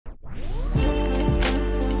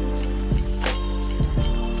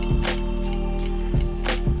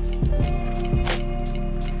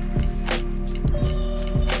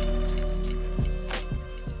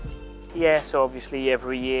Yeah, so obviously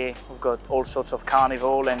every year we've got all sorts of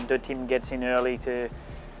carnival, and the team gets in early to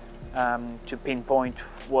pinpoint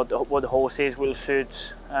what horses will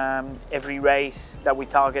suit every race that we're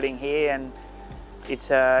targeting here, and it's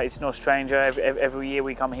no stranger. Every year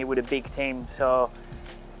we come here with a big team, so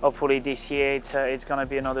hopefully this year it's going to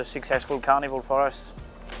be another successful carnival for us.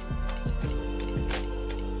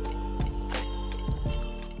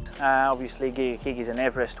 Obviously Gig is an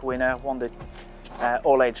Everest winner, won the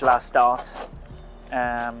all age last start.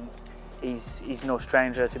 He's no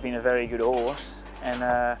stranger to being a very good horse, and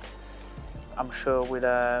I'm sure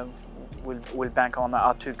we'll bank on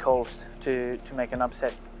our two colts to make an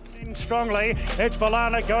upset. Strongly, it's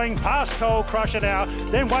Valana going past Coal Crusher now,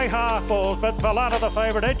 then way half falls, but Valana the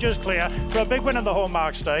favourite, edges clear for a big win in the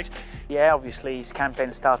Hallmark Stakes. Yeah, obviously his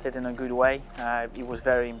campaign started in a good way. It was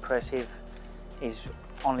very impressive. He's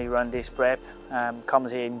only run this prep,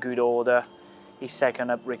 comes here in good order. His second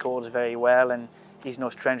up records very well, and he's no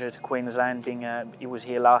stranger to Queensland, being he was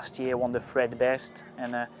here last year, won the Fred Best,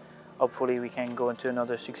 and hopefully we can go into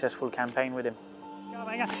another successful campaign with him.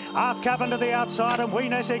 Half Cabin to the outside, and Wee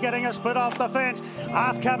Nessie getting a split off the fence.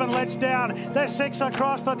 Half Cabin lets down. There's 6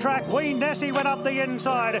 across the track. Wee Nessie went up the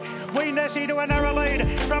inside. Wee Nessie to a narrow lead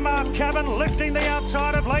from Half Cabin, lifting the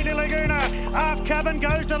outside of Lady Laguna. Half Cabin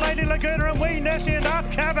goes to Lady Laguna, and Wee Nessie and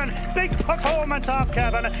Half Cabin. Big performance, Half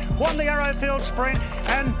Cabin. Won the Arrowfield Sprint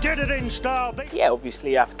and did it in style. Yeah,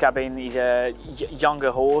 obviously Half Cabin is a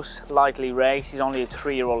younger horse, lightly raced. He's only a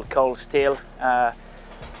 3-year-old colt still.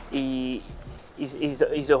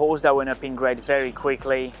 He's a horse that went up in grade very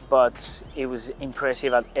quickly, but he was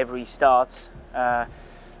impressive at every start.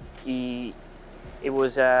 He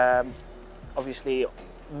was obviously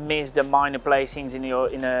missed the minor placings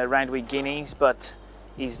in a round with Guineas, but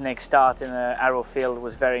his next start in Arrowfield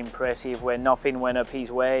was very impressive, where nothing went up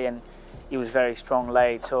his way, and he was very strong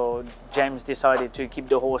late. So James decided to keep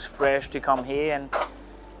the horse fresh to come here and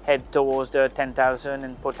head towards the 10,000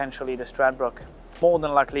 and potentially the Stradbroke. More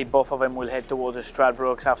than likely, both of them will head towards the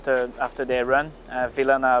Stradbrokes after their run.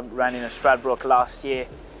 Villana ran in a Stradbroke last year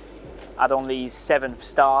at only his 7th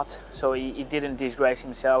start, so he didn't disgrace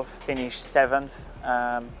himself, finished 7th.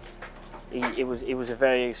 It was a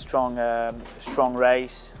very strong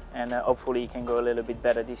race, and hopefully he can go a little bit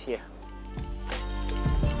better this year.